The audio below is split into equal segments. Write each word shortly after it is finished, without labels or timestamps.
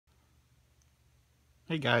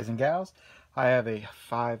Hey guys and gals, I have a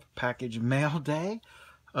 5-package mail day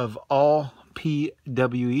of all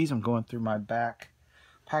PWEs. I'm going through my back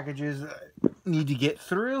packages that I need to get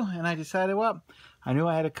through, and I decided, well, I knew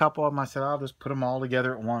I had a couple of them. I said, I'll just put them all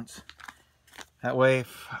together at once. That way,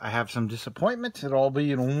 if I have some disappointment, it'll all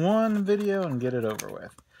be in one video and get it over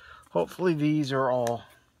with. Hopefully these are all,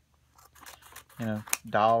 $1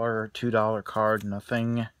 or $2 cards,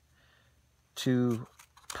 nothing too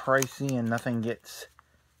pricey and nothing gets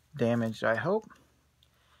damaged, I hope,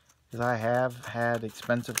 because I have had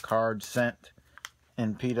expensive cards sent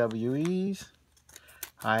in PWEs.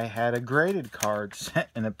 I had a graded card sent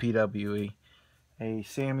in a PWE, a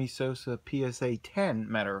Sammy Sosa PSA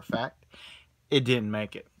 10, matter of fact. It didn't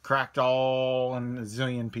make it. Cracked all in a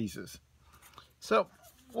zillion pieces. So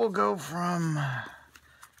we'll go from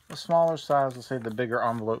the smaller size, we'll save the bigger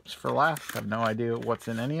envelopes for last. I have no idea what's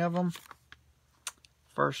in any of them.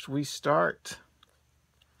 First we start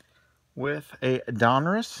with a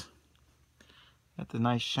Donruss. Got the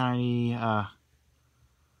nice shiny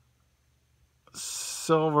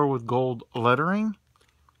silver with gold lettering.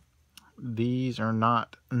 These are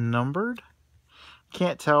not numbered.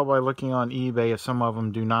 Can't tell by looking on eBay if some of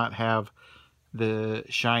them do not have the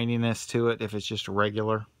shininess to it, if it's just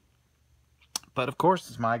regular. But of course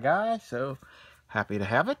it's my guy, so happy to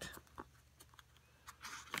have it.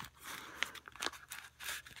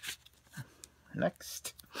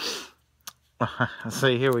 Next. Let's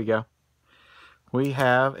see, here we go. We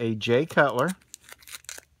have a Jay Cutler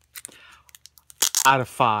out of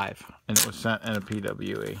 5, and it was sent in a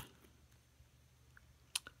PWE.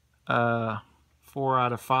 4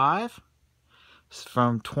 out of 5. It's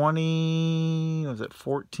from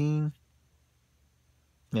 2014?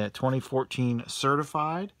 Yeah, 2014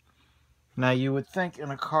 certified. Now you would think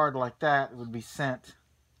in a card like that it would be sent.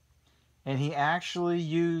 And he actually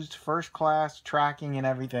used first class tracking and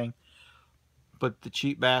everything, but the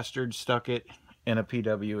cheap bastard stuck it in a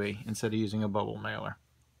PWE instead of using a bubble mailer.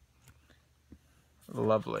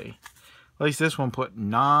 Lovely. At least this one put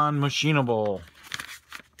non-machinable.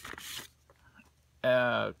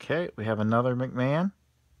 Okay, we have another McMahon.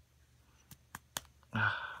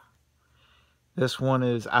 This one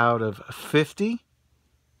is out of 50.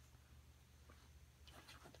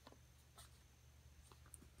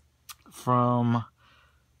 From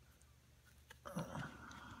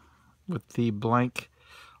with the blank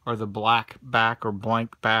or the black back or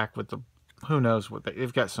blank back with the, who knows what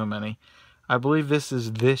they've got so many. I believe this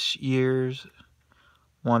is this year's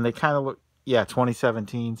one. They kind of look, yeah,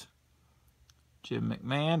 2017's Jim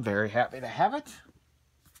McMahon. Very happy to have it.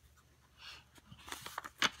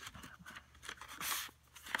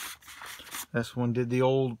 This one did the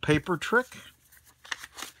old paper trick.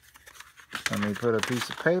 Let me put a piece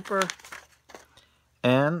of paper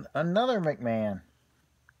and another McMahon.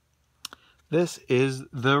 This is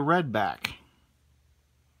the redback.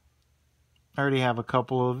 I already have a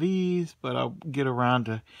couple of these, but I'll get around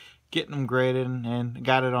to getting them graded and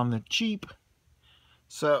got it on the cheap.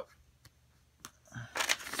 So,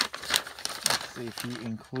 let's see if he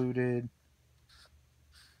included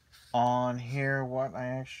on here what I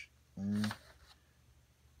actually...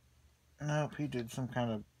 Nope, he did some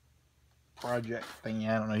kind of project thing.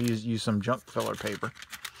 I don't know. He used some junk filler paper.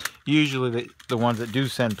 Usually the ones that do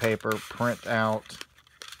send paper print out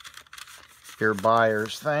your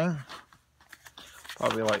buyer's thing.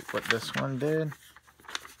 Probably like what this one did.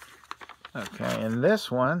 Okay, and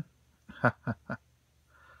this one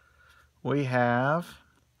we have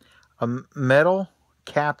a metal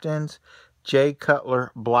Captain's Jay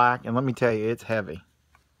Cutler black, and let me tell you, it's heavy.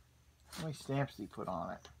 How many stamps did he put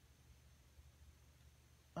on it?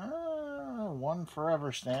 One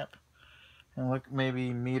forever stamp. And look, maybe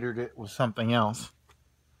he metered it with something else.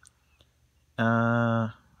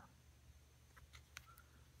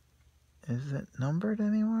 Is it numbered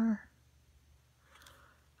anywhere?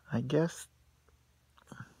 I guess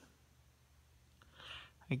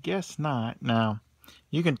not. Now,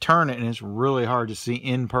 you can turn it and it's really hard to see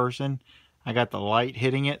in person. I got the light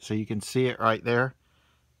hitting it so you can see it right there.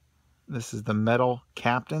 This is the metal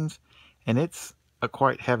Captain's, and it's a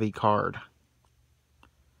quite heavy card.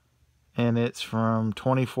 And it's from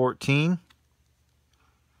 2014.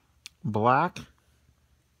 Black.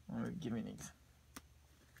 Give me these.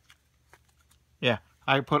 Yeah,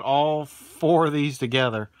 I put all 4 of these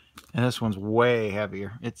together, and this one's way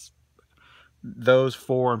heavier. It's those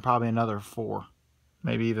 4 and probably another 4,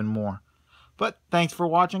 maybe even more. But thanks for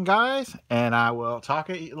watching, guys, and I will talk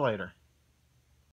to you later.